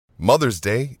Mother's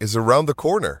Day is around the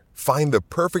corner. Find the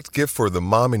perfect gift for the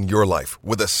mom in your life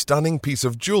with a stunning piece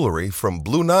of jewelry from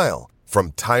Blue Nile.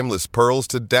 From timeless pearls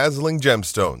to dazzling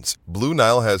gemstones, Blue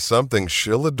Nile has something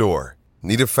she'll adore.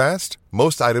 Need it fast?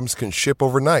 Most items can ship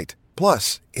overnight.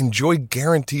 Plus, enjoy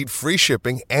guaranteed free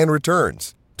shipping and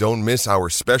returns. Don't miss our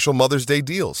special Mother's Day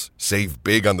deals. Save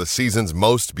big on the season's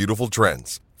most beautiful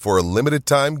trends. For a limited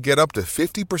time, get up to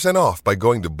 50% off by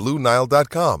going to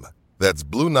BlueNile.com. That's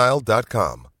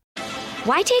BlueNile.com.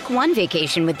 Why take one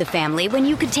vacation with the family when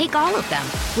you could take all of them?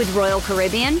 With Royal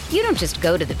Caribbean, you don't just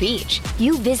go to the beach.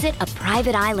 You visit a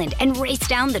private island and race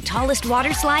down the tallest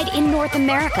water slide in North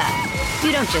America.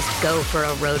 You don't just go for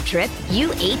a road trip. You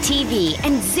ATV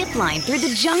and zip line through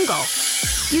the jungle.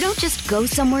 You don't just go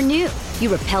somewhere new.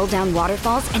 You rappel down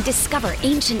waterfalls and discover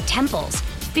ancient temples.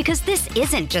 Because this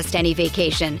isn't just any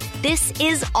vacation. This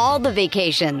is all the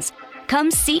vacations. Come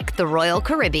seek the Royal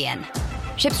Caribbean.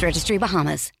 Ships Registry,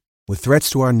 Bahamas. With threats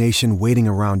to our nation waiting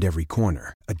around every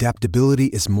corner, adaptability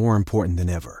is more important than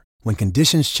ever. When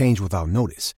conditions change without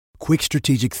notice, quick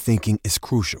strategic thinking is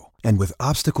crucial. And with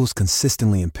obstacles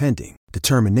consistently impending,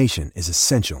 determination is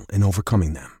essential in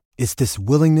overcoming them. It's this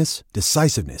willingness,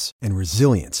 decisiveness, and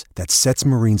resilience that sets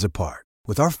Marines apart.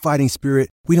 With our fighting spirit,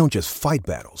 we don't just fight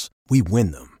battles, we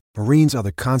win them. Marines are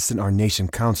the constant our nation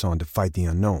counts on to fight the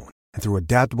unknown. And through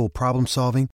adaptable problem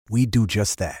solving, we do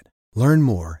just that. Learn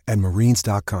more at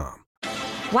Marines.com.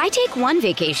 Why take one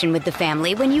vacation with the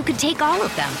family when you could take all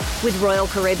of them? With Royal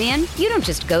Caribbean, you don't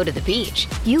just go to the beach.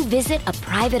 You visit a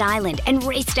private island and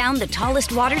race down the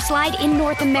tallest water slide in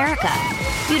North America.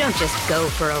 You don't just go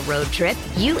for a road trip.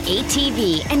 You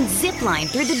ATV and zip line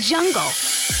through the jungle.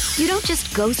 You don't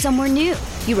just go somewhere new.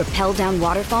 You rappel down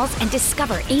waterfalls and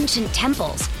discover ancient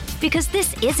temples. Because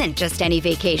this isn't just any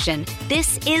vacation.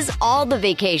 This is all the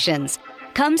vacations.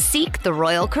 Come seek the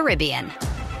Royal Caribbean.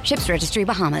 Ships Registry,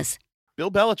 Bahamas. Bill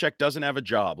Belichick doesn't have a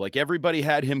job. Like, everybody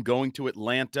had him going to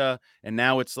Atlanta, and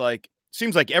now it's like,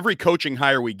 seems like every coaching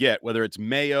hire we get, whether it's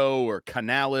Mayo or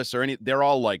Canales or any, they're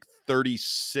all like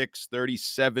 36,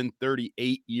 37,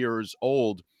 38 years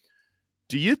old.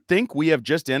 Do you think we have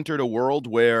just entered a world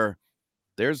where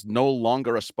there's no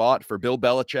longer a spot for Bill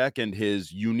Belichick and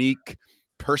his unique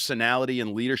personality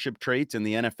and leadership traits in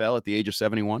the NFL at the age of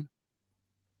 71?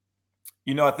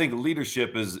 You know, I think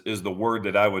leadership is the word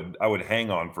that I would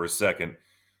hang on for a second.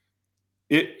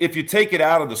 If you take it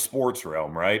out of the sports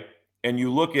realm, right, and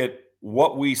you look at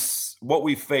what we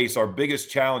face, our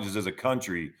biggest challenges as a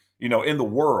country, you know, in the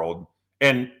world,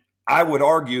 and I would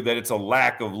argue that it's a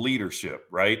lack of leadership,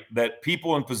 right? That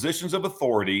people in positions of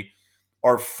authority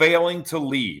are failing to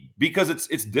lead because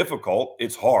it's difficult,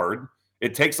 it's hard,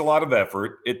 it takes a lot of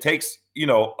effort, it takes, you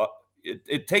know,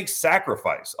 it takes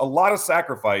sacrifice, a lot of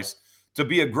sacrifice to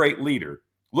be a great leader.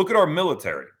 Look at our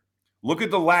military. Look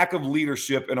at the lack of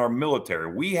leadership in our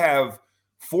military. We have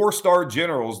 4-star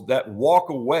generals that walk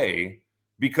away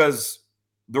because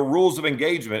the rules of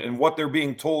engagement and what they're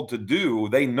being told to do,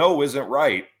 they know isn't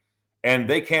right, and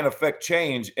they can't affect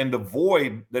change. And the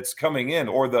void that's coming in,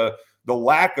 or the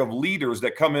lack of leaders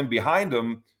that come in behind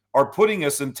them, are putting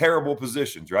us in terrible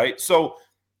positions, right? So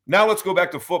now let's go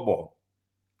back to football.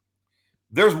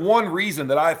 There's one reason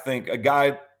that I think a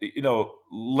guy, you know,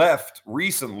 left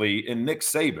recently in Nick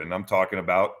Saban, I'm talking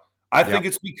about. I think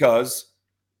it's because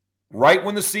right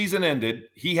when the season ended,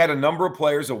 he had a number of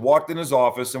players that walked in his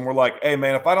office and were like, "Hey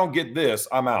man, if I don't get this,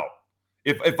 I'm out.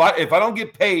 If I don't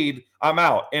get paid, I'm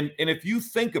out." And if you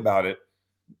think about it,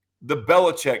 the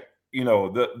Belichick, you know,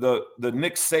 the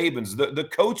Nick Sabans, the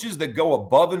coaches that go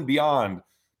above and beyond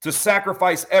to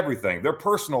sacrifice everything, their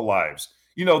personal lives,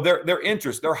 you know, their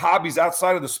interests, their hobbies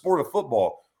outside of the sport of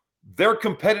football, their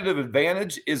competitive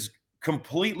advantage is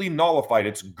completely nullified.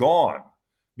 It's gone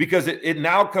because it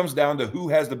now comes down to who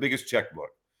has the biggest checkbook.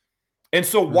 And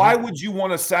so why would you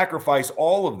want to sacrifice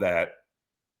all of that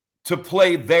to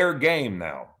play their game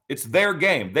now? It's their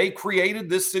game. They created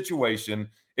this situation.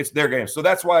 It's their game. So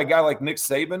that's why a guy like Nick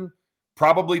Saban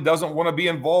probably doesn't want to be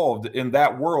involved in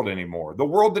that world anymore. The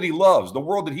world that he loves, the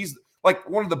world that he's like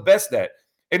one of the best at.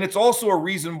 And it's also a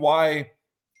reason why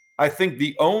I think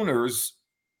the owners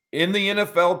in the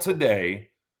NFL today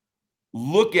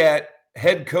look at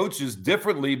head coaches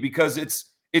differently, because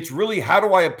it's really, how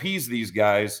do I appease these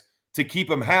guys to keep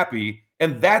them happy?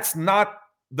 And that's not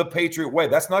the Patriot way.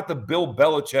 That's not the Bill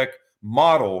Belichick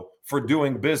model for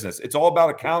doing business. It's all about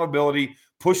accountability,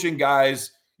 pushing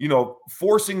guys, you know,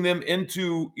 forcing them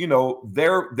into, you know,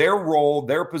 their role,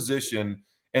 their position.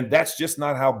 And that's just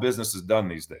not how business is done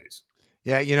these days.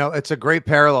 Yeah, you know, it's a great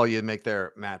parallel you make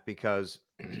there, Matt, because,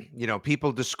 you know,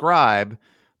 people describe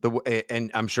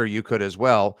and I'm sure you could as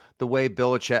well, the way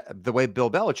Bill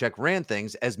Belichick ran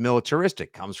things as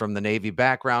militaristic, comes from the Navy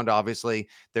background. Obviously,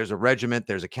 there's a regiment,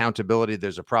 there's accountability,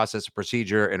 there's a process, a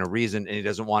procedure, and a reason, and he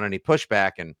doesn't want any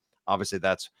pushback. And obviously,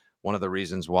 that's one of the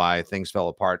reasons why things fell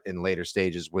apart in later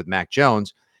stages with Mac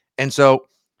Jones. And so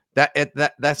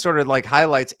that sort of like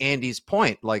highlights Andy's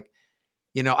point. Like,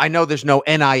 I know there's no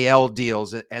NIL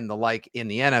deals and the like in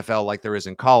the NFL like there is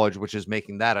in college, which is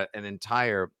making that an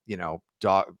entire,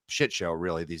 dog shit show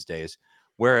really these days.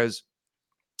 Whereas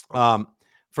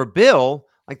for Bill,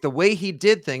 like the way he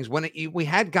did things, we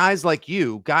had guys like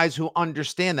you, guys who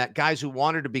understand that, guys who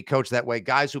wanted to be coached that way,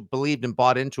 guys who believed and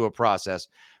bought into a process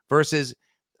versus,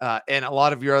 and a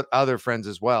lot of your other friends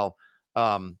as well,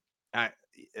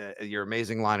 your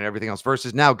amazing line and everything else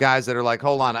versus now guys that are like,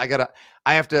 hold on,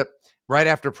 I have to, right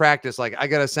after practice, like I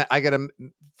gotta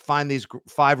find these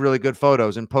 5 really good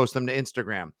photos and post them to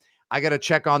Instagram. I gotta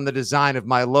check on the design of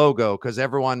my logo because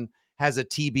everyone has a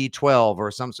TB12 or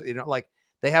some, like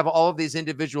they have all of these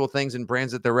individual things and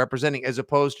brands that they're representing as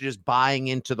opposed to just buying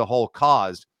into the whole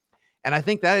cause. And I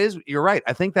think you're right.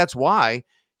 I think that's why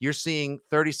you're seeing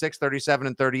 36, 37,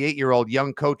 and 38-year-old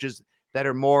young coaches that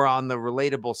are more on the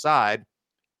relatable side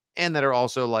and that are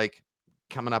also like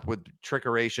coming up with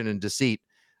trickeration and deceit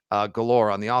galore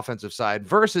on the offensive side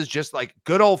versus just like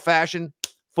good old fashioned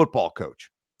football coach.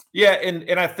 Yeah.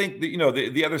 And I think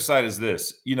that, the other side is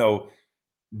this,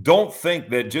 don't think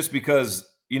that just because,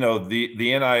 the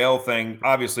NIL thing,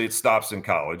 obviously it stops in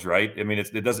college, right? I mean,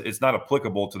 it's not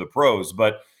applicable to the pros,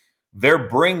 but they're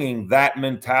bringing that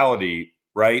mentality,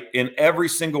 right, in every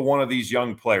single one of these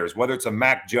young players, whether it's a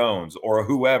Mac Jones or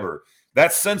whoever.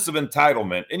 That sense of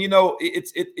entitlement. And,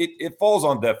 it falls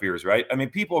on deaf ears, right? I mean,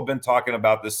 people have been talking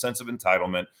about this sense of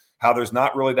entitlement, how there's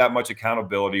not really that much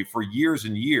accountability for years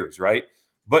and years, right?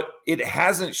 But it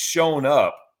hasn't shown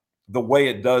up the way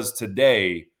it does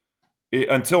today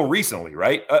until recently,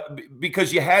 right?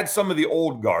 Because you had some of the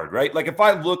old guard, right? Like if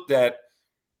I looked at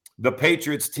the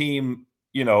Patriots team,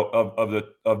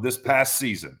 of this past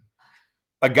season,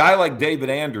 a guy like David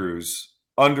Andrews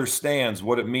understands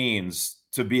what it means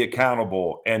to be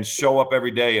accountable and show up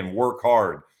every day and work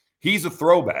hard. He's a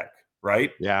throwback,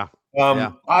 right? Yeah.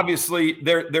 Obviously,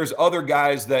 there's other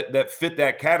guys that fit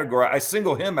that category. I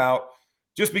single him out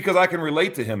just because I can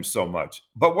relate to him so much.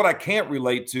 But what I can't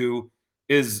relate to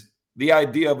is the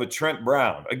idea of a Trent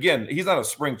Brown. Again, he's not a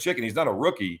spring chicken. He's not a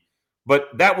rookie. But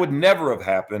that would never have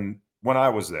happened when I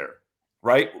was there,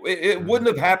 right? It wouldn't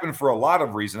have happened for a lot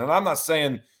of reasons. And I'm not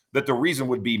saying that the reason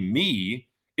would be me.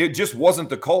 It just wasn't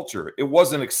the culture. It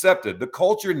wasn't accepted. The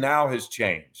culture now has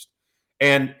changed.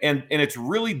 And it's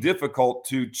really difficult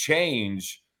to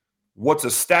change what's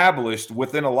established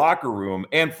within a locker room.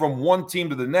 And from one team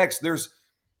to the next, there's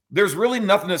really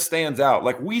nothing that stands out.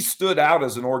 Like we stood out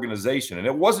as an organization. And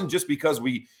it wasn't just because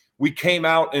we came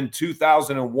out in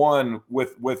 2001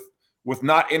 with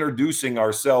not introducing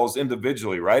ourselves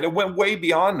individually, right? It went way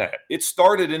beyond that. It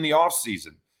started in the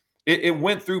offseason. It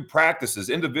went through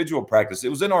practices, individual practice. It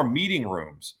was in our meeting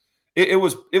rooms.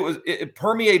 It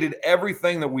permeated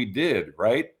everything that we did,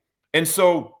 right? And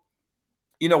so,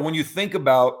 when you think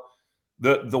about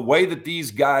the way that these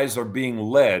guys are being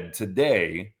led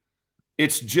today,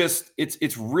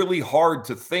 it's really hard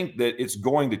to think that it's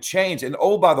going to change. And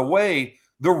oh, by the way,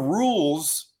 the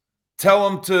rules tell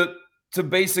them to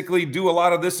basically do a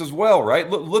lot of this as well, right?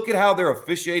 Look at how they're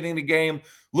officiating the game.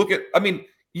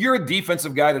 You're a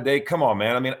defensive guy today. Come on,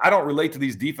 man. I mean, I don't relate to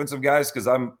these defensive guys because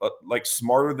I'm like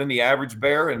smarter than the average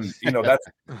bear. And, that's,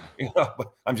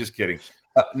 I'm just kidding.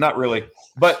 Not really.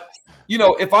 But,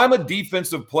 if I'm a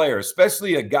defensive player,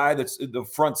 especially a guy that's in the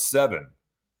front seven,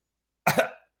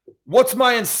 what's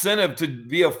my incentive to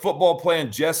be a football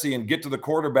playing Jesse and get to the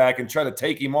quarterback and try to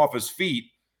take him off his feet?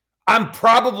 I'm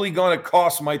probably going to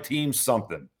cost my team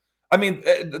something. I mean,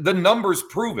 the numbers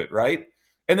prove it, right?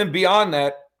 And then beyond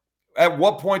that, at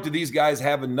what point do these guys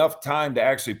have enough time to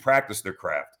actually practice their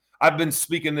craft? I've been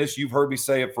speaking this. You've heard me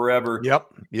say it forever.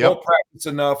 Yep. Don't practice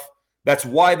enough. That's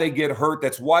why they get hurt.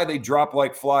 That's why they drop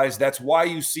like flies. That's why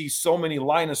you see so many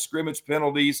line of scrimmage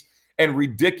penalties and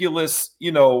ridiculous,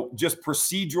 just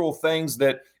procedural things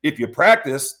that if you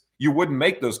practice, you wouldn't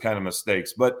make those kind of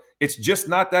mistakes. But it's just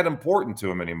not that important to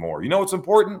them anymore. You know what's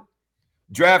important?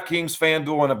 DraftKings,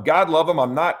 FanDuel, and God love them.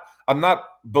 I'm not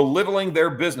belittling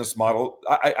their business model.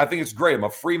 I think it's great. I'm a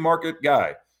free market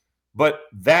guy. But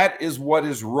that is what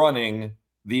is running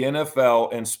the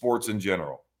NFL and sports in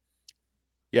general.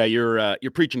 Yeah,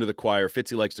 you're preaching to the choir.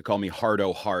 Fitzy likes to call me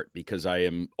Hardo Hart because I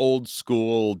am old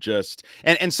school. Just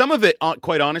and some of it,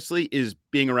 quite honestly, is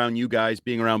being around you guys,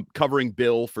 being around covering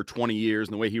Bill for 20 years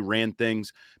and the way he ran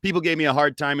things. People gave me a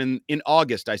hard time. In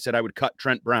August, I said I would cut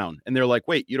Trent Brown, and they're like,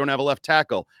 "Wait, you don't have a left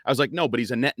tackle?" I was like, "No, but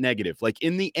he's a net negative. Like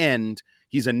in the end,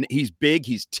 he's big,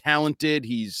 he's talented,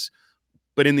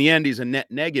 but in the end, he's a net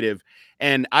negative."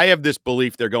 And I have this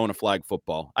belief they're going to flag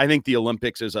football. I think the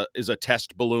Olympics is a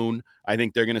test balloon. I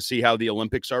think they're going to see how the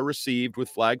Olympics are received with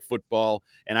flag football.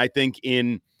 And I think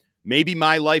in maybe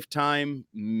my lifetime,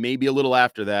 maybe a little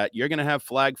after that, you're going to have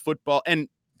flag football. And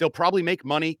they'll probably make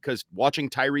money because watching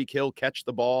Tyreek Hill catch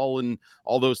the ball and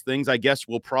all those things, I guess,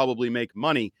 will probably make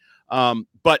money.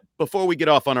 But before we get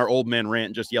off on our old man rant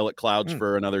and just yell at clouds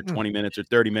for another 20 minutes or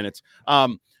 30 minutes,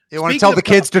 you want to tell the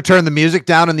kids to turn the music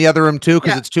down in the other room too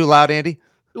because it's too loud, Andy?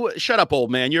 Shut up, old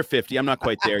man. You're 50. I'm not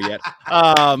quite there yet.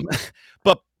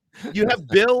 But you have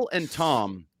Bill and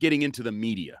Tom getting into the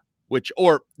media,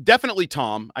 or definitely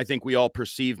Tom. I think we all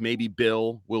perceive maybe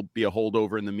Bill will be a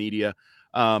holdover in the media.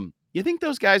 You think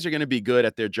those guys are going to be good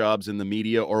at their jobs in the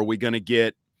media, or are we going to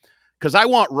get – because I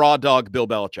want raw dog Bill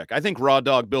Belichick. I think raw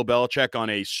dog Bill Belichick on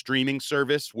a streaming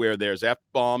service where there's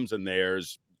F-bombs and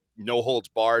there's no holds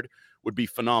barred would be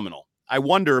phenomenal. I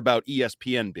wonder about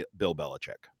ESPN Bill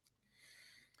Belichick.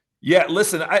 Yeah,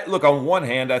 listen, look, on one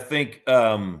hand, I think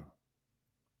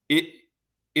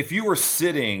if you were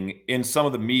sitting in some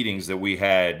of the meetings that we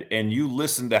had and you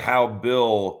listened to how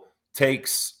Bill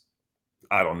takes,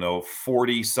 I don't know,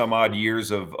 40 some odd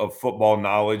years of football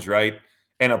knowledge, right,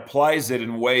 and applies it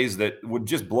in ways that would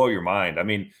just blow your mind. I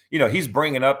mean, he's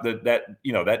bringing up that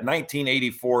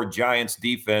 1984 Giants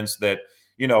defense that,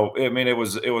 I mean, it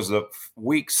was a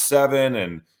week 7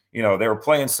 and, they were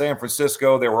playing San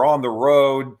Francisco. They were on the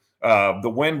road. The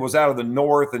wind was out of the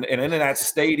north and in that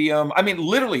stadium. I mean,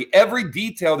 literally every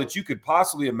detail that you could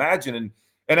possibly imagine.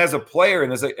 And as a player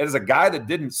and as a guy that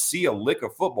didn't see a lick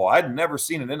of football, I'd never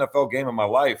seen an NFL game in my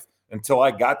life until I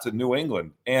got to New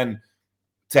England. And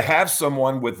to have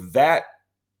someone with that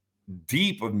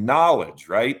deep of knowledge,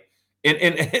 right,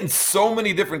 in so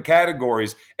many different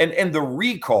categories, and the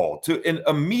recall to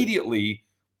immediately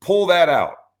pull that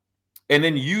out and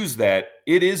then use that,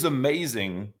 it is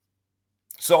amazing.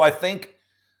 So I think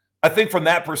from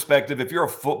that perspective, if you're a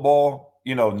football,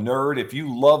 nerd, if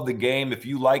you love the game, if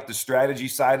you like the strategy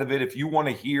side of it, if you want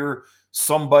to hear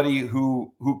somebody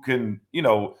who can,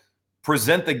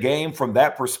 present the game from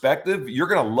that perspective, you're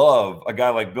going to love a guy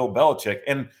like Bill Belichick.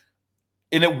 And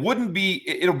it'll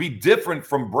be different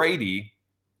from Brady,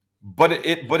 but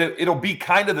it'll be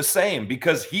kind of the same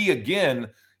because he, again,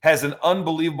 has an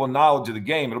unbelievable knowledge of the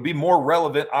game. It'll be more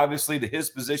relevant, obviously, to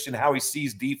his position, how he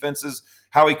sees defenses,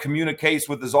 how he communicates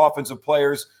with his offensive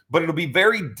players, but it'll be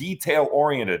very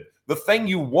detail-oriented. The thing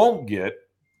you won't get,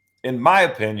 in my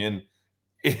opinion,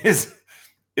 is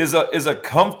a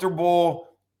comfortable,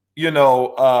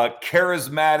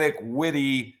 charismatic,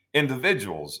 witty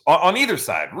individuals on either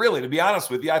side, really, to be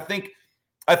honest with you. I think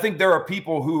there are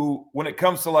people who, when it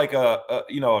comes to like a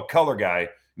color guy,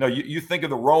 you think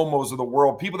of the Romos of the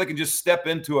world, people that can just step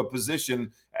into a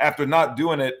position after not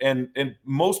doing it, and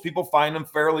most people find them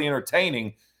fairly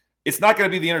entertaining. It's not going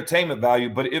to be the entertainment value,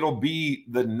 but it'll be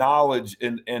the knowledge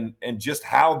and just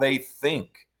how they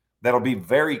think that'll be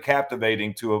very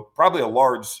captivating to probably a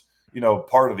large,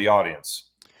 part of the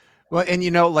audience. Well, and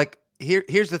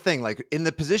here's the thing, like in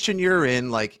the position you're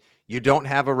in, like you don't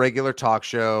have a regular talk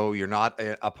show. You're not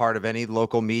a part of any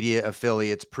local media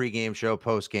affiliates, pregame show,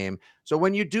 postgame. So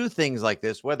when you do things like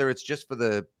this, whether it's just for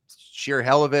the sheer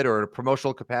hell of it or a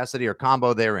promotional capacity or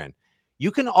combo therein,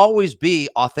 you can always be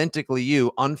authentically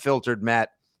you, unfiltered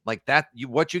Matt, like that.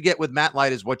 What you get with Matt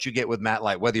Light is what you get with Matt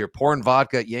Light, whether you're pouring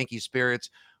vodka at Yankee Spirits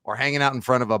or hanging out in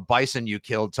front of a bison you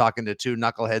killed, talking to two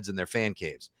knuckleheads in their fan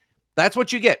caves. That's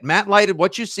what you get. Matt Light,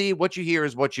 what you see, what you hear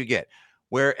is what you get.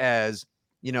 Whereas,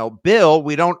 Bill,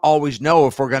 we don't always know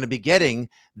if we're going to be getting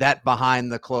that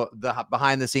behind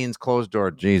the scenes closed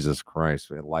door. Jesus Christ,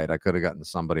 Light. I could have gotten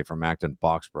somebody from Acton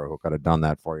Boxborough who could have done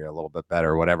that for you a little bit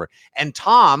better or whatever. And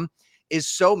Tom is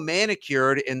so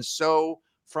manicured and so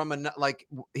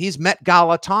he's Met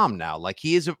Gala Tom now. Like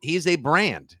he's a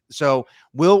brand. So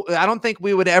I don't think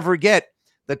we would ever get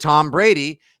the Tom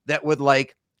Brady that would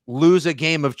lose a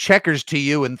game of checkers to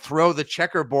you and throw the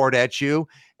checkerboard at you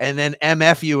and then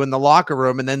MF you in the locker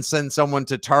room and then send someone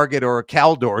to Target or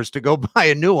Caldors to go buy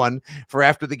a new one for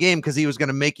after the game because he was going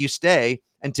to make you stay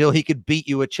until he could beat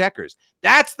you at checkers.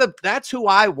 That's who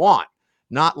I want.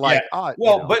 Not like,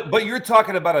 but you're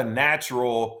talking about a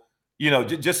natural,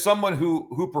 just someone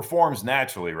who performs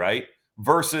naturally, right?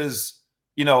 Versus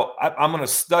I'm going to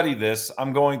study this.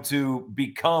 I'm going to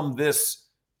become this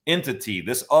entity,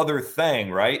 this other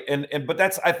thing, right? But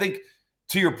that's, I think,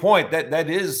 to your point, that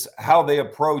is how they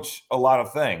approach a lot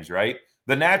of things, right?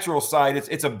 The natural side,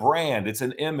 it's a brand, it's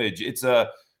an image, it's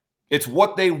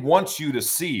what they want you to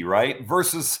see, right?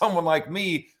 Versus someone like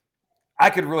me, I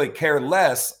could really care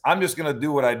less. I'm just going to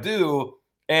do what I do.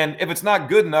 And if it's not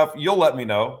good enough, you'll let me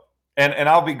know and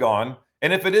I'll be gone.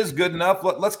 And if it is good enough,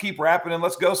 let's keep rapping and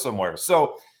let's go somewhere.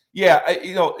 So, yeah,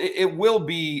 it will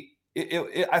be,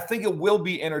 I think it will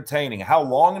be entertaining. How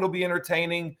long it'll be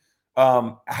entertaining,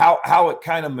 how it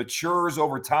kind of matures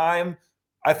over time.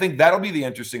 I think that'll be the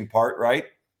interesting part, right?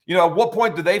 At what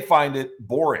point do they find it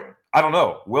boring? I don't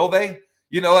know. Will they?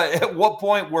 At what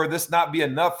point will this not be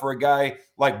enough for a guy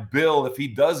like Bill if he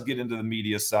does get into the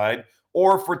media side,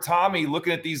 or for Tommy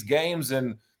looking at these games?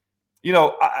 And,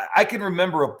 I can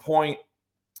remember a point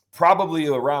probably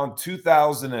around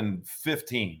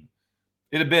 2015.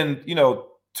 It had been,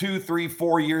 2, 3,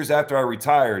 4 years after I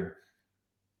retired.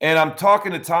 And I'm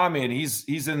talking to Tommy, and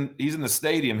he's in the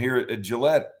stadium here at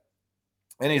Gillette.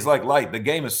 And he's like, Light, the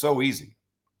game is so easy.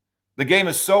 The game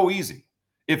is so easy.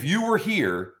 If you were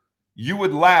here, you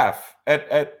would laugh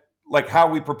at like how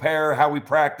we prepare, how we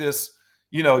practice,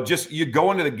 just you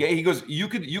go into the game. He goes, you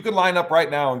could line up right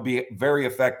now and be very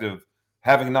effective,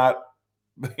 having not,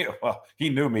 well, he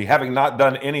knew me, having not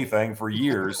done anything for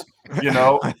years, and it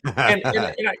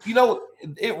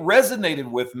resonated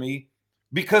with me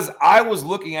because I was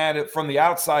looking at it from the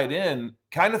outside in,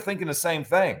 kind of thinking the same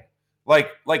thing. Like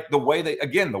the way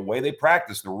they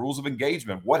practice, the rules of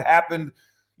engagement, what happened,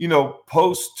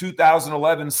 post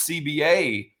 2011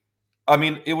 CBA. I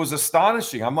mean, it was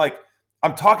astonishing.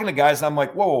 I'm talking to guys and I'm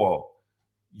like, whoa.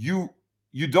 You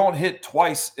don't hit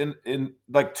twice in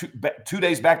like 2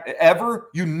 days back ever?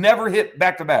 You never hit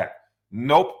back to back?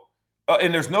 Nope.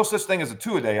 And there's no such thing as a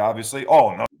 2-a-day, obviously.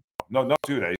 Oh, no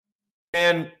 2 days.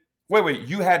 And wait,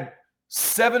 you had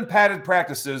 7 padded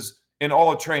practices in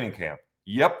all of training camp.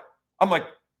 Yep. I'm like,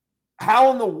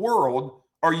 how in the world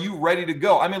are you ready to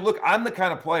go? I mean, look, I'm the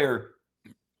kind of player,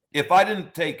 if I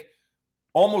didn't take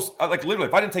literally,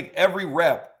 if I didn't take every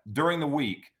rep during the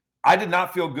week, I did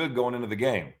not feel good going into the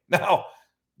game. Now,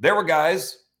 there were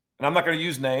guys, and I'm not going to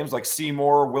use names like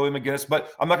Seymour, Willie McGinnis,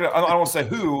 but I don't want to say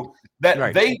who, that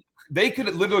right. They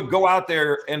could literally go out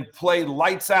there and play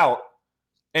lights out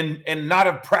and not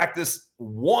have practiced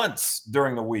once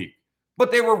during the week.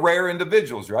 But they were rare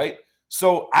individuals, right?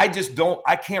 So I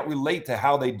can't relate to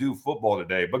how they do football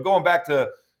today. But going back to,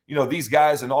 these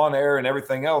guys and on air and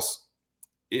everything else,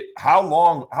 how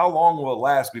long will it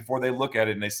last before they look at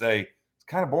it and they say, it's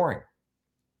kind of boring?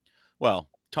 Well,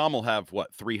 Tom will have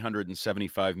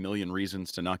 375 million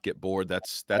reasons to not get bored.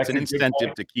 That's an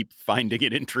incentive to keep finding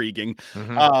it intriguing.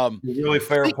 Mm-hmm. Really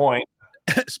fair point.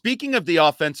 Speaking of the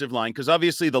offensive line, because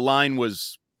obviously the line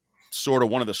was sort of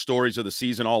one of the stories of the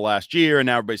season all last year, and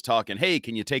now everybody's talking, hey,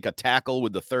 can you take a tackle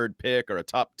with the 3rd pick or a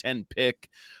top 10 pick,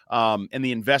 and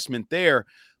the investment there?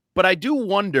 But I do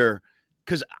wonder,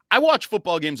 because I watch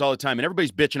football games all the time, and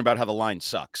everybody's bitching about how the line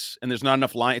sucks, and there's not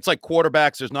enough line. It's like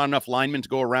quarterbacks. There's not enough linemen to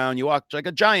go around. You watch like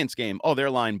a Giants game. Oh, their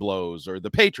line blows, or the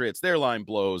Patriots, their line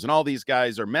blows, and all these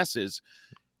guys are messes.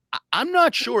 I'm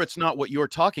not sure it's not what you're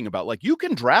talking about. Like, you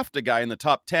can draft a guy in the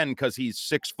top 10 because he's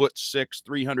 6'6",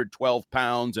 312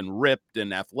 pounds and ripped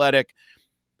and athletic.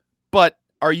 But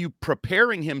are you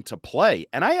preparing him to play?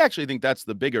 And I actually think that's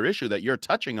the bigger issue that you're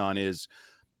touching on is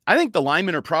I think the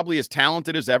linemen are probably as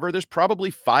talented as ever. There's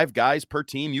probably 5 guys per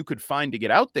team you could find to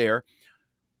get out there.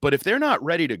 But if they're not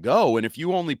ready to go, and if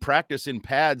you only practice in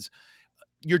pads,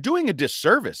 you're doing a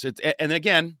disservice. And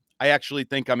again, I actually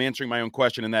think I'm answering my own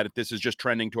question in that if this is just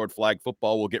trending toward flag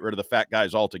football, we'll get rid of the fat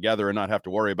guys altogether and not have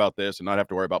to worry about this and not have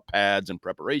to worry about pads and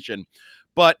preparation.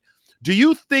 But do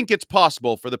you think it's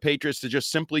possible for the Patriots to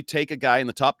just simply take a guy in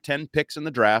the top 10 picks in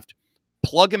the draft,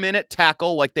 plug him in at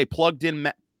tackle like they plugged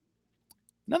in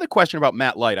Another question about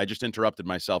Matt Light. I just interrupted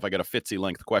myself. I got a Fitzy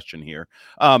length question here.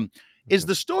 Is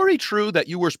the story true that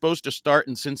you were supposed to start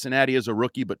in Cincinnati as a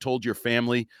rookie, but told your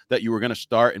family that you were going to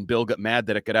start, and Bill got mad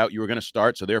that it got out you were going to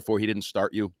start, so therefore he didn't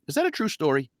start you? Is that a true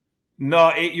story?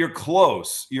 No, you're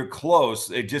close. You're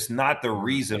close. It's just not the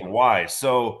reason why.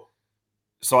 So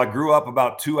I grew up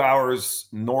about 2 hours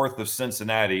north of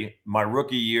Cincinnati. My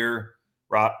rookie year,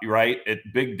 right?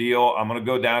 Big deal. I'm going to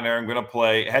go down there. I'm going to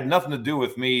play. It had nothing to do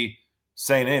with me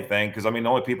saying anything because, I mean, the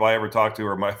only people I ever talk to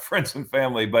are my friends and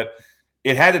family. But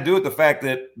it had to do with the fact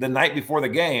that the night before the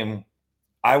game,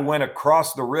 I went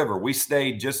across the river. We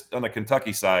stayed just on the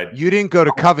Kentucky side. You didn't go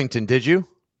to Covington, did you?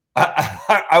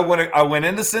 I went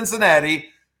into Cincinnati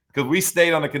because we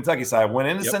stayed on the Kentucky side. I went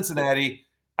into Cincinnati.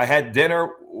 I had dinner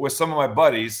with some of my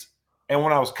buddies, and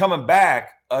when I was coming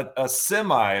back, a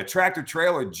semi, a tractor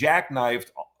trailer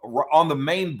jackknifed on the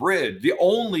main bridge, the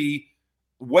only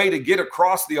way to get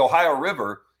across the Ohio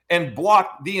River, and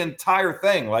blocked the entire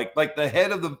thing. Like the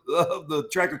head of the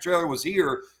tractor trailer was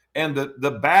here, and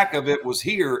the back of it was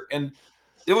here, and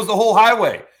it was the whole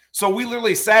highway. So we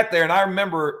literally sat there, and I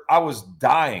remember I was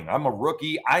dying. I'm a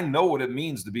rookie. I know what it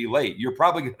means to be late. You're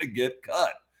probably going to get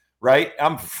cut, right?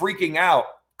 I'm freaking out,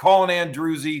 calling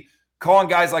Andruzzi, calling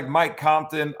guys like Mike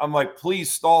Compton. I'm like,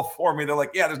 please stall for me. They're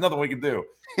like, yeah, there's nothing we can do.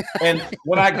 And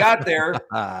when I got there,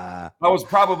 I was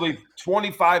probably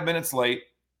 25 minutes late.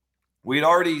 We had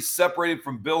already separated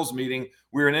from Bill's meeting.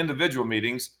 We were in individual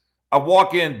meetings. I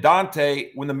walk in,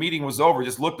 Dante, when the meeting was over,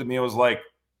 just looked at me and was like,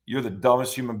 you're the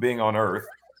dumbest human being on earth.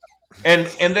 And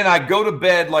then I go to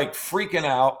bed like freaking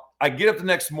out. I get up the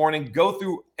next morning, go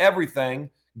through everything,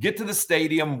 get to the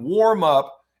stadium, warm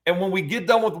up. And when we get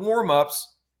done with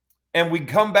warm-ups and we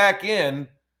come back in,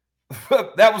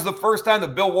 that was the first time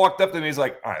that Bill walked up to me. He's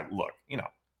like, all right, look,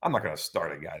 I'm not going to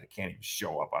start a guy that can't even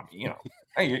show up. I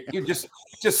mean, you just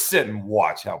sit and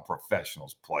watch how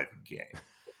professionals play the game.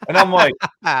 And I'm like,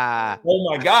 oh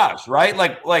my gosh, right?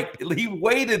 Like he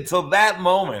waited till that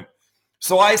moment.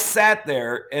 So I sat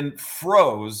there and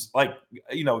froze,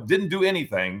 didn't do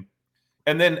anything.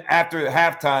 And then after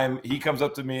halftime, he comes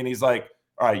up to me and he's like,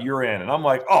 all right, you're in. And I'm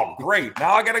like, oh, great.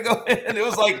 Now I got to go in. And it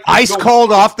was like ice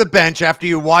cold off the bench after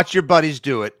you watch your buddies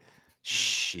do it.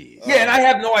 Jeez. Yeah, and I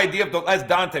have no idea as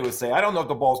Dante would say, I don't know if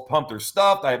the ball's pumped or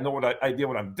stuffed. I have no idea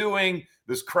what I'm doing.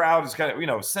 This crowd is kind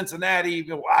of, Cincinnati.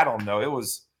 I don't know. It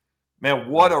was, man,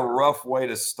 what a rough way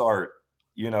to start,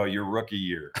 your rookie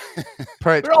year.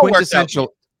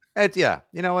 Quintessential. You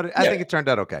know what? I think it turned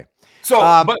out okay. So,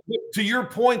 but to your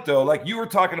point, though, like you were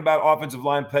talking about offensive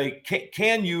line play,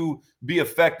 can you be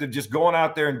effective just going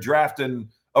out there and drafting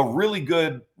a really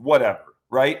good whatever,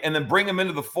 right? And then bring them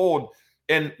into the fold.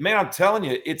 And man, I'm telling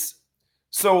you, it's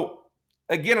so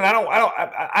again, and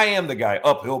I am the guy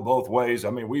uphill both ways. I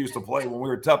mean, we used to play when we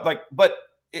were tough, but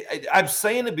I'm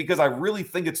saying it because I really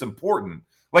think it's important.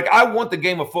 Like, I want the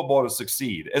game of football to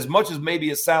succeed as much as maybe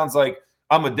it sounds like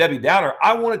I'm a Debbie Downer.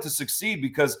 I want it to succeed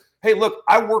because, hey, look,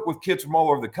 I work with kids from all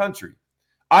over the country.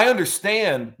 I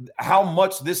understand how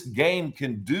much this game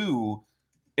can do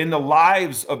in the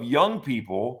lives of young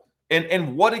people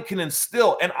and what it can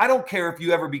instill. And I don't care if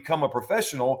you ever become a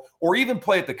professional or even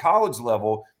play at the college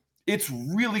level. It's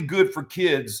really good for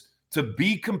kids to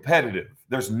be competitive.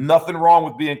 There's nothing wrong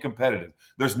with being competitive.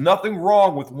 There's nothing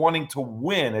wrong with wanting to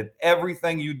win at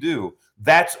everything you do.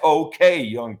 That's okay,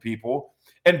 young people.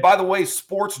 And by the way,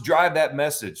 sports drive that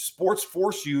message. Sports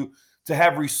force you to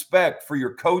have respect for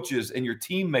your coaches and your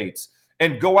teammates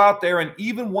and go out there and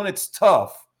even when it's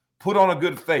tough, put on a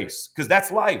good face because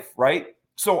that's life, right?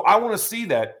 So I want to see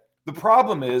that. The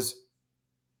problem is,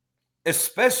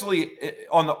 especially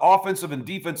on the offensive and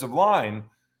defensive line,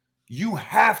 you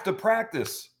have to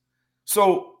practice.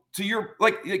 So to your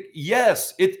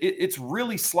yes, it's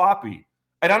really sloppy,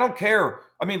 and I don't care.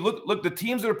 I mean, look, the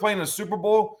teams that are playing in the Super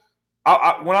Bowl.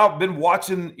 When I've been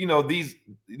watching, these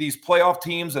playoff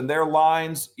teams and their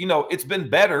lines, it's been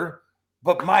better.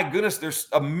 But my goodness, there's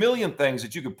a million things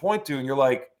that you could point to, and you're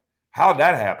like, how'd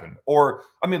that happen? Or,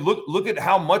 I mean, look at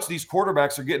how much these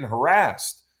quarterbacks are getting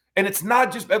harassed. And it's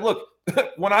not just, look,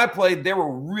 when I played, there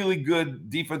were really good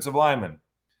defensive linemen.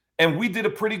 And we did a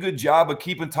pretty good job of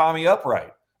keeping Tommy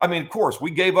upright. I mean, of course,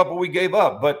 we gave up what we gave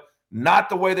up, but not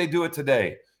the way they do it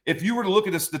today. If you were to look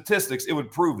at the statistics, it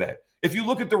would prove that. If you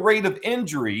look at the rate of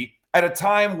injury at a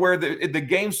time where the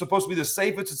game's supposed to be the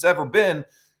safest it's ever been,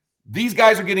 these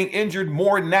guys are getting injured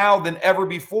more now than ever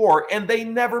before, and they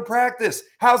never practice.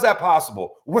 How's that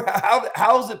possible?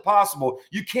 How is it possible?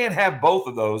 You can't have both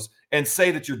of those and say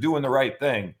that you're doing the right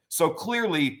thing. So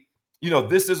clearly,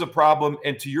 this is a problem.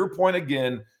 And to your point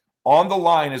again, on the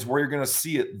line is where you're going to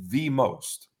see it the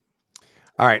most.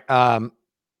 All right.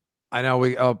 I know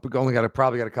we only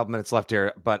probably got a couple minutes left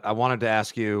here, but I wanted to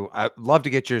ask you, I'd love to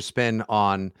get your spin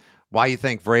on why you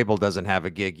think Vrabel doesn't have a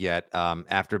gig yet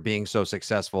after being so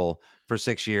successful for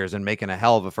 6 years and making a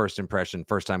hell of a first impression,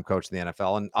 first-time coach in the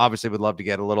NFL. And obviously would love to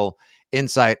get a little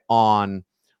insight on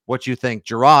what you think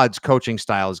Gerard's coaching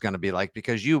style is going to be like,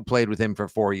 because you played with him for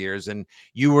 4 years and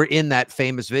you were in that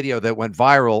famous video that went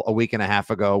viral a week and a half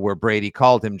ago where Brady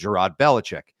called him Gerard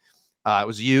Belichick. It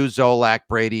was you, Zolak,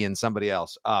 Brady, and somebody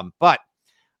else. But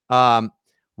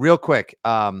real quick,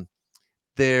 when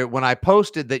I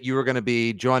posted that you were going to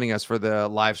be joining us for the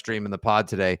live stream and the pod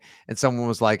today, and someone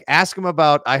was like, ask him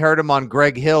about, I heard him on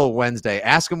Greg Hill Wednesday.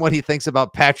 Ask him what he thinks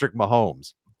about Patrick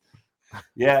Mahomes.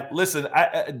 Yeah, listen,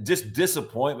 I just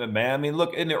disappointment, man. I mean,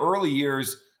 look, in the early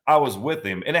years, I was with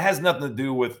him, and it has nothing to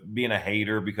do with being a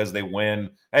hater because they win.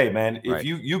 Hey, man, if Right.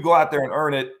 you go out there and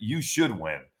earn it, you should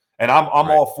win, and I'm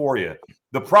Right. all for you.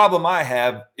 The problem I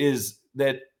have is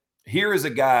that here is a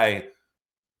guy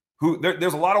who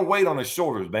there's a lot of weight on his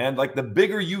shoulders, man. Like the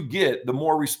bigger you get, the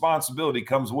more responsibility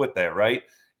comes with that, right?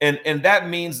 And that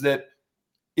means that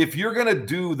if you're going to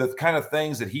do the kind of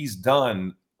things that he's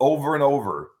done over and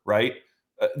over, right?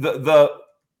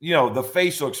 The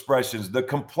facial expressions, the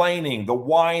complaining, the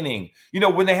whining.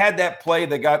 When they had that play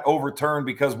that got overturned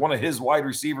because one of his wide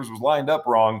receivers was lined up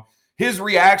wrong, his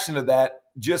reaction to that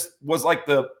just was like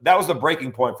that was the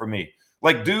breaking point for me.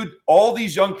 Like, dude, all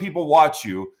these young people watch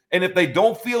you, and if they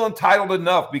don't feel entitled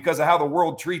enough because of how the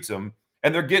world treats them,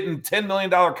 and they're getting $10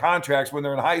 million contracts when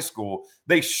they're in high school,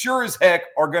 they sure as heck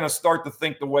are going to start to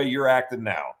think the way you're acting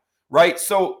now, right?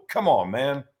 So come on,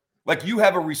 man. Like, you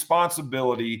have a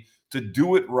responsibility to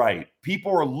do it right.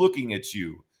 People are looking at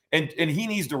you, and he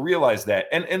needs to realize that.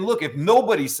 And look, if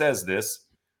nobody says this,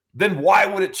 then why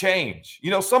would it change?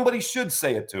 Somebody should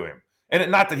say it to him. And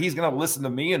not that he's going to listen to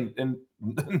me, and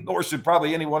nor should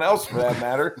probably anyone else for that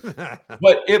matter.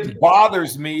 But it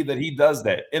bothers me that he does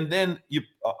that. And then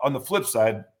on the flip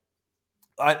side,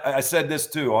 I said this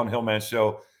too on Hillman's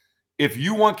show. If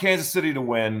you want Kansas City to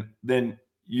win, then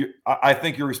I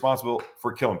think you're responsible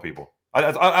for killing people.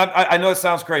 I know it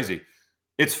sounds crazy.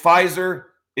 It's Pfizer,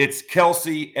 it's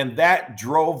Kelsey, and that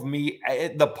drove me.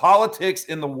 The politics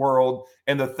in the world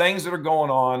and the things that are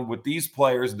going on with these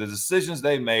players, the decisions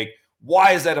they make.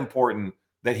 Why is that important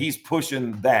that he's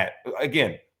pushing that?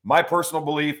 Again, my personal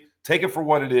belief, take it for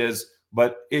what it is,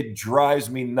 but it drives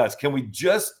me nuts. Can we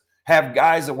just have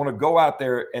guys that want to go out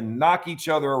there and knock each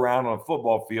other around on a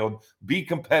football field, be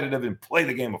competitive, and play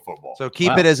the game of football? So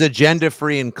keep it as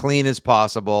agenda-free and clean as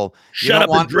possible. Shut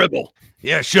up and dribble.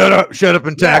 Yeah, shut up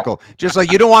and tackle. Yeah. Just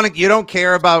like you don't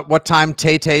care about what time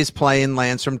Tay-Tay's plane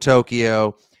lands from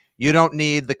Tokyo. You don't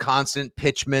need the constant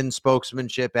pitchman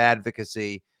spokesmanship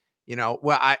advocacy.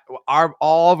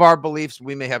 All of our beliefs,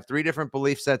 we may have 3 different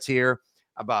belief sets here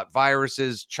about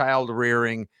viruses, child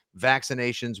rearing,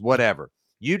 vaccinations, whatever.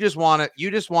 You just want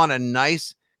a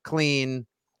nice, clean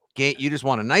game. You just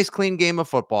want a nice, clean game of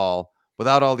football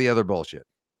without all the other bullshit.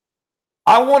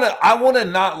 I want to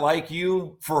not like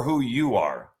you for who you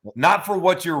are, not for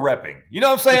what you're repping. You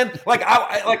know what I'm saying? Like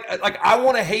I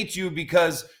want to hate you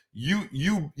because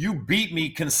you beat me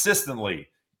consistently.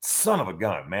 Son of a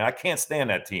gun, man. I can't stand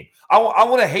that team. I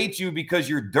want to hate you because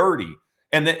you're dirty.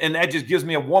 And that just gives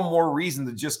me one more reason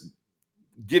to just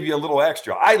give you a little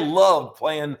extra. I love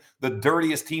playing the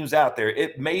dirtiest teams out there.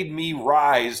 It made me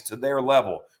rise to their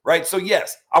level, right? So,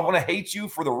 yes, I want to hate you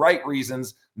for the right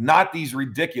reasons, not these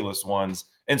ridiculous ones.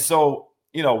 And so,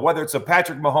 whether it's a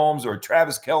Patrick Mahomes or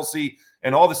Travis Kelce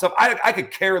and all this stuff, I could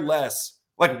care less.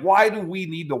 Like, why do we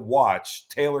need to watch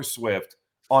Taylor Swift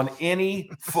on any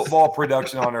football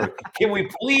production on earth? Can we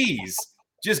please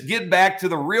just get back to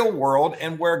the real world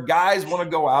and where guys want to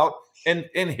go out and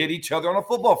hit each other on a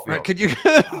football field? Right. Could you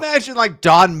imagine like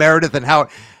Don Meredith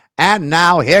and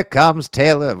now here comes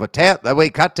Taylor. We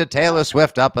cut to Taylor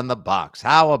Swift up in the box.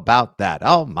 How about that?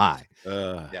 Oh my.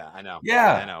 Yeah, I know.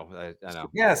 Yeah, I know.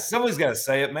 Yeah, somebody's got to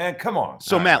say it, man. Come on.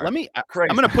 So, Matt, I'm going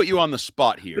to put you on the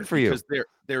spot here. Good for you. Because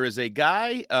there is a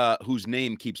guy whose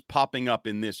name keeps popping up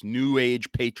in this new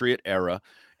age Patriot era,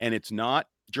 and it's not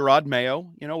Gerard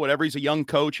Mayo. Whatever, he's a young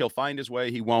coach. He'll find his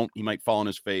way. He won't. He might fall on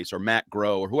his face, or Matt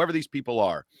Groh, or whoever these people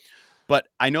are. But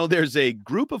I know there's a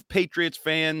group of Patriots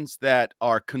fans that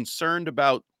are concerned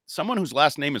about someone whose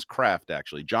last name is Kraft,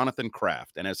 actually, Jonathan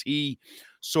Kraft. And as he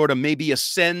sort of maybe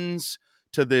ascends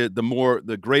to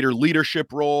the greater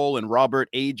leadership role, and Robert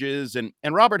ages, and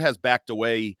Robert has backed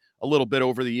away a little bit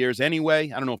over the years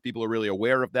anyway. I don't know if people are really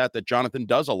aware of that Jonathan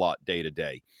does a lot day to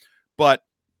day. But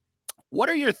what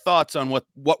are your thoughts on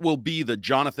what will be the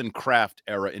Jonathan Kraft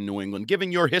era in New England?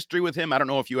 Given your history with him, I don't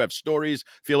know if you have stories.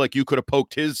 Feel like you could have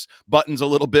poked his buttons a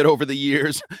little bit over the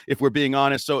years, if we're being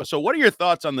honest. So what are your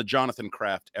thoughts on the Jonathan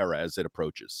Kraft era as it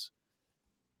approaches?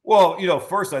 Well,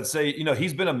 first I'd say,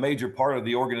 he's been a major part of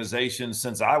the organization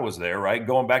since I was there, right?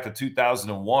 Going back to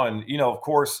 2001, of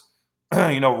course,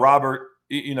 Robert,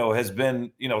 has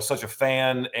been, such a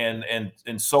fan and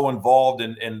so involved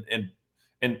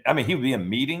and I mean, he would be in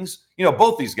meetings.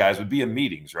 Both these guys would be in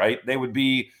meetings, right? They would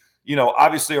be,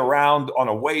 obviously around on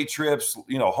away trips,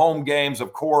 home games,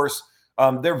 of course.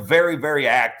 They're very, very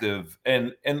active.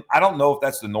 And I don't know if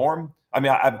that's the norm. I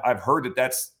mean, I've heard that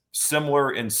that's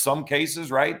similar in some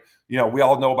cases, right? we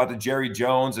all know about the Jerry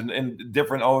Jones and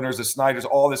different owners, the Snyders,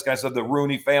 all this kind of stuff, the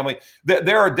Rooney family.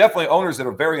 There are definitely owners that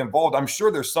are very involved. I'm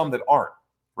sure there's some that aren't,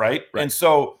 right? And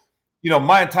so,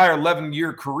 my entire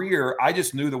 11-year career, I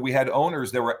just knew that we had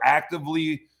owners that were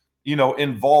actively,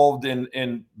 involved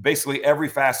in basically every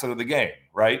facet of the game,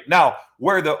 right? Now,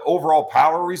 where the overall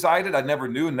power resided, I never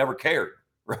knew and never cared,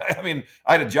 right? I mean,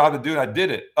 I had a job to do and I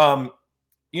did it.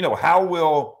 How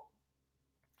will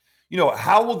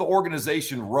the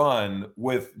organization run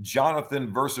with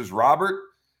Jonathan versus Robert?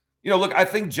 Look, I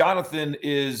think Jonathan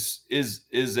is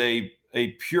a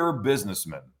pure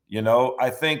businessman.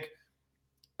 I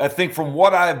think from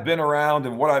what I've been around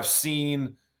and what I've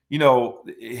seen,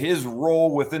 his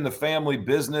role within the family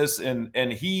business and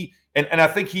I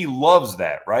think he loves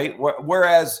that, right?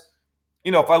 Whereas,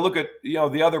 if I look at,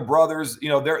 the other brothers,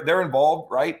 they're involved,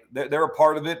 right? They're a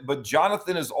part of it. But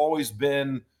Jonathan has always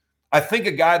been, I think,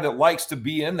 a guy that likes to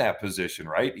be in that position,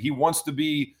 right? He wants to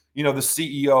be, the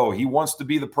CEO. He wants to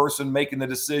be the person making the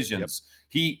decisions.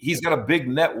 Yep. He's got a big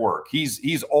network.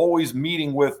 He's always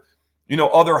meeting with,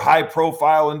 other high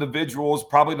profile individuals,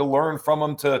 probably to learn from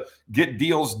them to get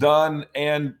deals done.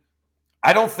 And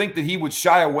I don't think that he would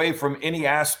shy away from any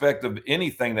aspect of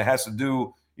anything that has to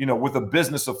do, with the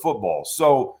business of football.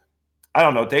 So I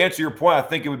don't know. To answer your point, I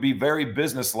think it would be very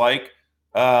businesslike.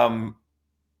 And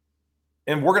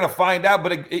we're going to find out,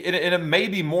 but it may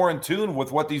be more in tune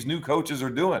with what these new coaches are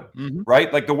doing,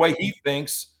 right? Like the way he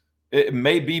thinks, it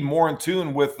may be more in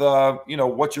tune with,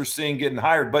 what you're seeing getting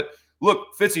hired. But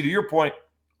look, Fitzy, to your point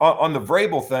on the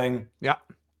Vrabel thing,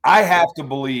 I have to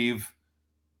believe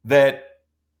that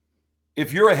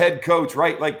if you're a head coach,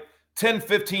 right, like 10,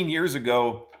 15 years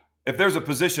ago, if there's a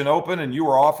position open and you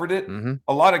were offered it,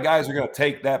 a lot of guys are going to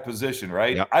take that position,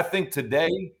 right? Yep. I think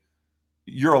today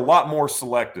you're a lot more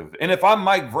selective. And if I'm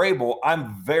Mike Vrabel,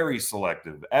 I'm very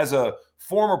selective. As a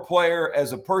former player,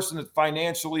 as a person that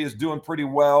financially is doing pretty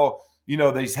well,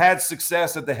 that he's had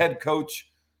success at the head coach,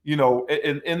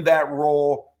 in that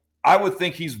role, I would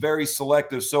think he's very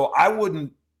selective. So I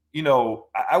wouldn't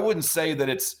say that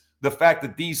it's the fact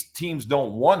that these teams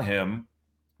don't want him,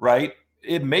 right?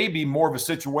 It may be more of a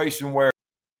situation where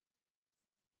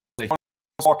they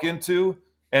walk into,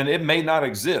 and it may not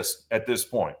exist at this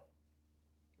point.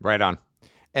 Right on.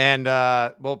 And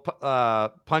we'll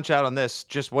punch out on this.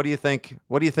 Just what do you think?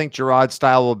 What do you think Gerard's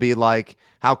style will be like?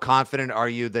 How confident are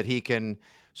you that he can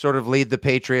sort of lead the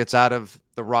Patriots out of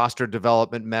the roster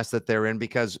development mess that they're in?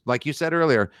 Because, like you said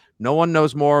earlier, no one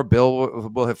knows more. Bill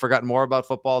will have forgotten more about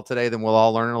football today than we'll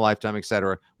all learn in a lifetime, et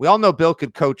cetera. We all know Bill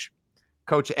could coach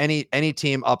any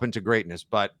team up into greatness,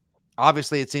 but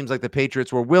obviously it seems like the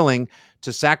Patriots were willing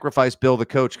to sacrifice Bill the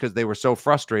coach because they were so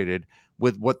frustrated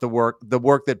with what the work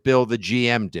that Bill the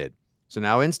GM did. So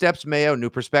now in steps Mayo, new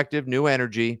perspective, new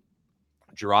energy,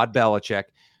 Gerard Belichick.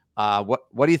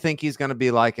 What do you think he's going to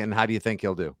be like, and how do you think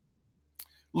he'll do?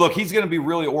 Look, he's going to be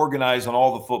really organized on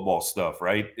all the football stuff,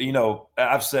 right?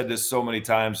 I've said this so many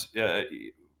times.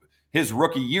 His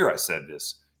rookie year, I said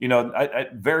this. I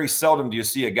very seldom do you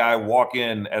see a guy walk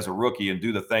in as a rookie and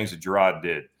do the things that Gerard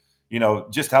did.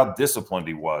 Just how disciplined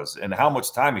he was and how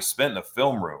much time he spent in the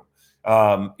film room.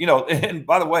 And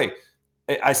by the way,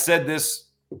 I said this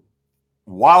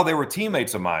while they were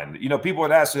teammates of mine. People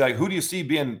would ask me, like, who do you see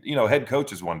being, head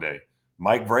coaches one day?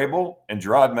 Mike Vrabel and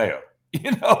Gerard Mayo.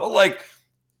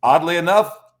 Oddly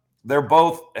enough, they're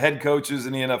both head coaches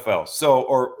in the NFL. So,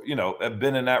 or, have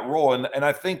been in that role. And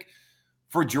I think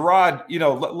for Gerard,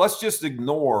 let's just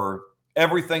ignore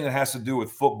everything that has to do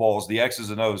with footballs, the X's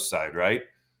and O's side, right?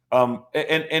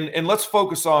 And let's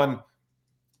focus on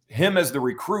him as the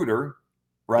recruiter,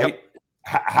 right? Yep.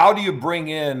 How do you bring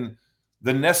in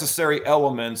the necessary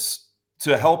elements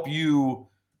to help you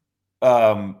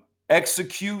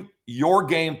execute your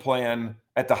game plan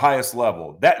at the highest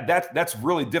level? That's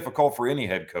really difficult for any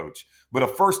head coach. But a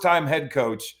first-time head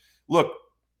coach, look,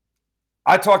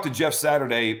 I talked to Jeff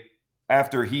Saturday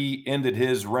after he ended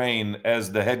his reign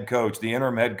as the head coach, the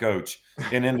interim head coach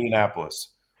in Indianapolis.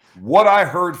 What I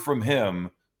heard from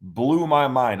him blew my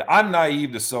mind. I'm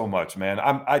naive to so much, man.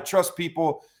 I trust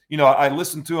people. I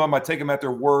listen to them. I take them at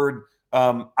their word.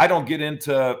 I don't get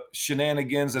into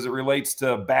shenanigans as it relates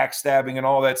to backstabbing and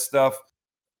all that stuff.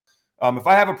 If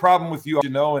I have a problem with you,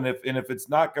 and if it's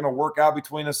not going to work out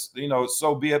between us,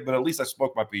 so be it. But at least I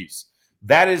spoke my piece.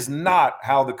 That is not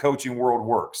how the coaching world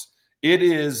works.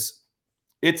 It's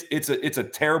a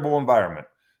terrible environment.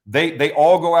 They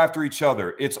all go after each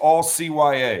other. It's all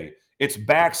CYA. It's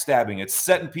backstabbing. It's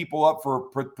setting people up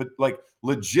for like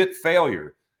legit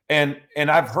failure. And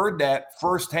I've heard that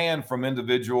firsthand from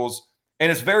individuals,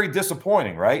 and it's very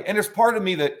disappointing, right? And there's part of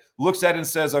me that looks at it and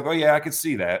says, like, oh yeah, I could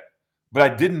see that. but I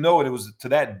didn't know it was to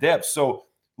that depth. So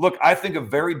look, I think a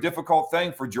very difficult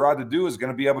thing for Gerard to do is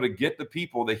going to be able to get the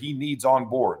people that he needs on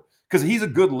board, because he's a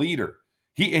good leader.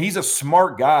 He's a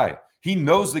smart guy. He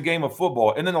knows the game of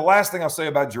football. And then the last thing I'll say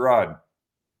about Gerard,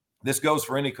 this goes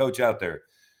for any coach out there.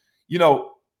 You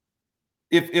know,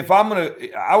 if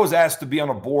I was asked to be on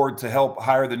a board to help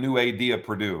hire the new AD at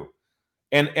Purdue,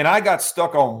 and I got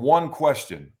stuck on one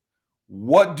question.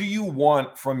 What do you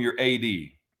want from your AD?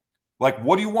 Like,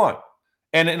 what do you want?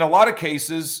 And in a lot of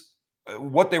cases,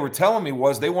 what they were telling me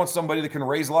was they want somebody that can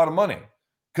raise a lot of money,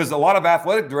 because a lot of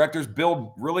athletic directors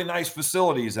build really nice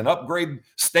facilities and upgrade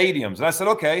stadiums. And I said,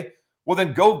 okay, well,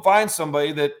 then go find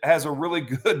somebody that has a really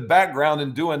good background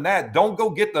in doing that. Don't go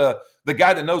get the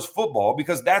guy that knows football,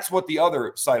 because that's what the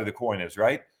other side of the coin is,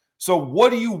 right? So what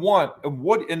do you want?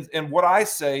 And what I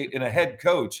say in a head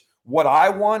coach, what I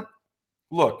want,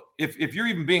 look, if you're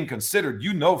even being considered,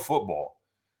 you know football.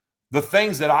 The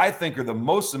things that I think are the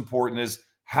most important is,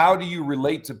 how do you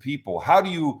relate to people? How do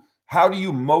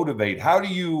you motivate? How do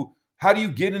you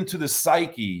get into the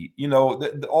psyche? You know,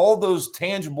 all those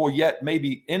tangible yet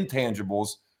maybe intangibles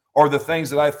are the things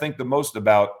that I think the most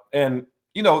about. And,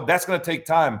 you know, that's going to take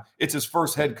time. It's his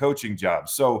first head coaching job.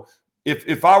 So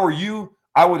if I were you,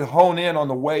 I would hone in on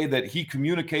the way that he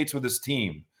communicates with his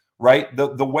team, right?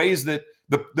 The ways that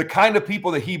the kind of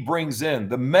people that he brings in,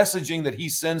 the messaging that he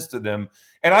sends to them.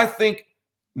 And I think,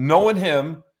 knowing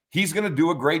him, he's going to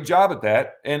do a great job at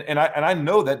that. And I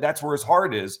know that that's where his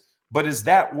heart is. But is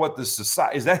that what the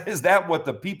society, is that what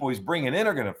the people he's bringing in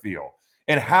are going to feel?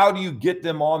 And how do you get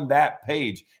them on that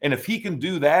page? And if he can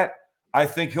do that, I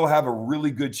think he'll have a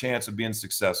really good chance of being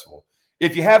successful.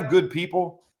 If you have good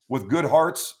people with good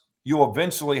hearts, you'll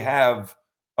eventually have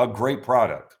a great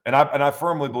product. And I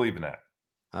firmly believe in that.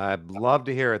 I'd love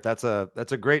to hear it. That's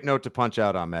a great note to punch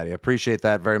out on, Matty. I appreciate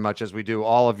that very much, as we do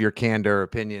all of your candor,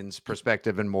 opinions,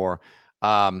 perspective, and more.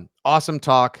 Awesome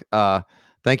talk.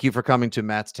 Thank you for coming to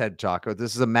Matt's TED Talk.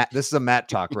 This is a Matt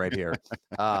talk right here.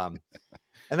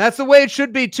 And that's the way it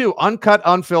should be too. Uncut,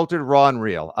 unfiltered, raw, and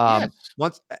real. Yes.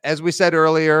 Once, as we said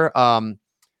earlier,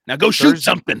 now go shoot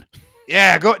something.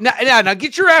 Yeah, go now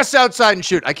get your ass outside and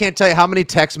shoot. I can't tell you how many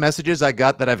text messages I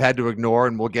got that I've had to ignore,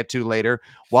 and we'll get to later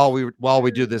while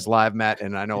we do this live, Matt.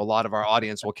 And I know a lot of our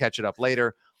audience will catch it up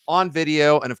later on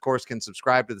video, and of course can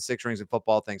subscribe to the Six Rings and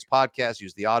Football Things podcast.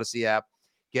 Use the Odyssey app.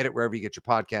 Get it wherever you get your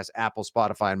podcast, Apple,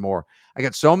 Spotify, and more. I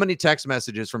get so many text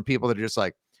messages from people that are just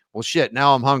like, well, shit,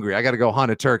 now I'm hungry. I got to go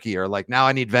hunt a turkey, or like, now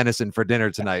I need venison for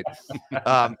dinner tonight.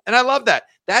 And I love that.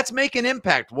 That's making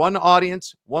impact. One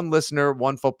audience, one listener,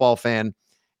 one football fan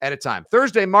at a time.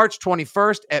 Thursday, March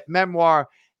 21st at Memoir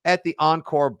at the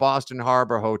Encore Boston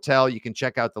Harbor Hotel. You can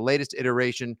check out the latest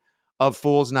iteration of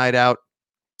Fool's Night Out.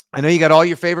 I know you got all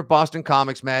your favorite Boston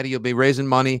comics, Maddie. You'll be raising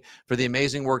money for the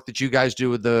amazing work that you guys do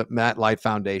with the Matt Light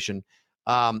Foundation.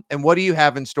 And what do you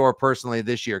have in store personally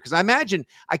this year? Because I imagine,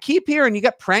 I keep hearing you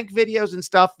got prank videos and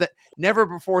stuff that never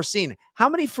before seen. How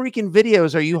many freaking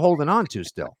videos are you holding on to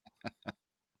still?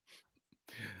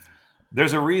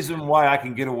 There's a reason why I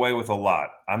can get away with a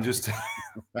lot. I'm just,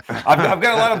 I've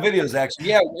got a lot of videos actually.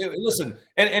 Yeah, listen,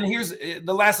 and here's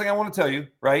the last thing I want to tell you,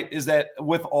 right, is that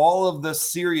with all of the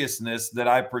seriousness that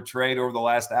I portrayed over the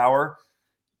last hour,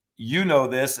 you know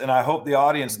this, and I hope the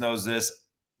audience knows this.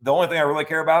 The only thing I really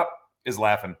care about is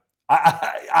laughing.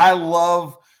 I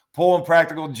love pulling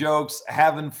practical jokes,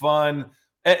 having fun,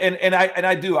 and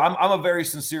I do. I'm a very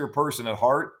sincere person at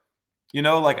heart. You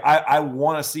know, like I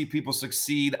want to see people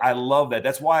succeed. I love that.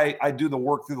 That's why I do the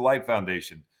work through the Light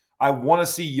Foundation. I want to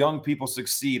see young people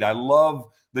succeed. I love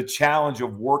the challenge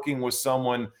of working with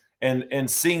someone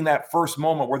and seeing that first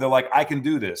moment where they're like, I can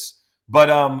do this. But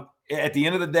at the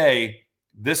end of the day,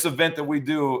 this event that we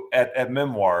do at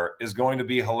Memoir is going to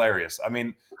be hilarious. I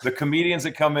mean, the comedians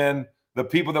that come in, the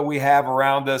people that we have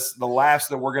around us, the laughs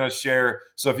that we're going to share.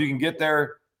 So if you can get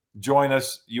there, join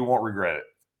us. You won't regret it.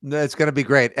 It's going to be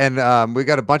great. And we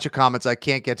got a bunch of comments. I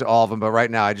can't get to all of them, but right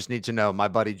now I just need to know my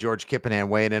buddy George Kippanan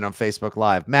weighing in on Facebook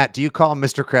Live. Matt, do you call him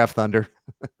Mr. Kraft Thunder?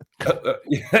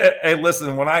 Hey,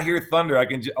 listen, when I hear thunder,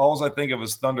 all I think of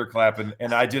is thunderclap. And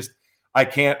I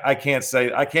can't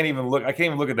even look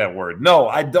at that word. No,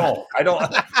 I don't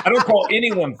call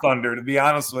anyone thunder, to be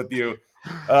honest with you.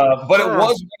 But it was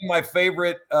one of my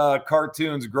favorite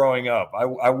cartoons growing up.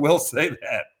 I will say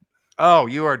that. Oh,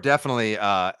 you are definitely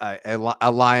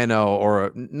a Lion-O,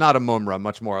 or not a Mumra,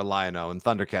 much more a Lion-O, and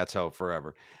Thundercats Hope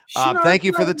forever. Thank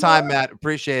you for the time, Matt.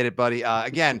 Appreciate it, buddy.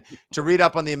 Again, to read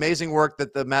up on the amazing work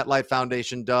that the Matt Light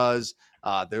Foundation does,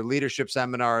 their leadership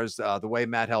seminars, the way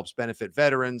Matt helps benefit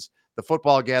veterans, the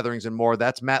football gatherings, and more,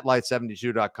 that's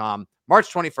mattlight72.com.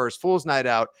 March 21st, Fool's Night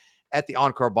Out at the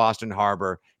Encore Boston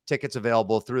Harbor. Tickets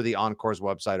available through the Encore's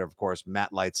website, of course,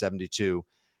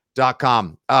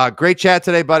 mattlight72.com. Great chat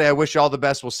today, buddy. I wish you all the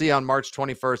best. We'll see you on March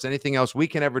 21st. Anything else we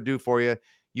can ever do for you,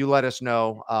 you let us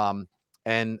know.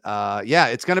 Yeah,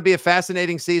 it's going to be a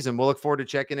fascinating season. We'll look forward to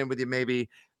checking in with you maybe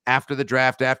after the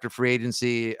draft, after free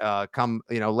agency, come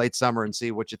late summer, and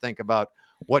see what you think about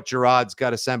what Gerard's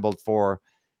got assembled for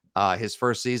his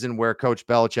first season, where Coach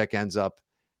Belichick ends up,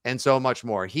 and so much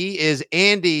more. He is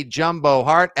Andy Jumbo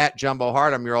Hart at Jumbo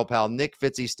Hart. I'm your old pal Nick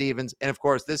Fitzy Stevens, and of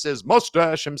course, this is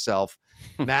Mustache himself,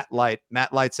 Matt Light,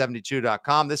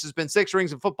 mattlight72.com. This has been Six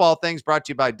Rings of Football Things, brought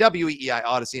to you by WEEI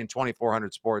Odyssey and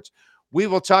 2400 Sports. We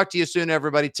will talk to you soon,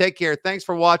 everybody. Take care. Thanks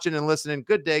for watching and listening.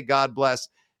 Good day. God bless.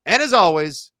 And as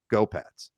always, go Pats.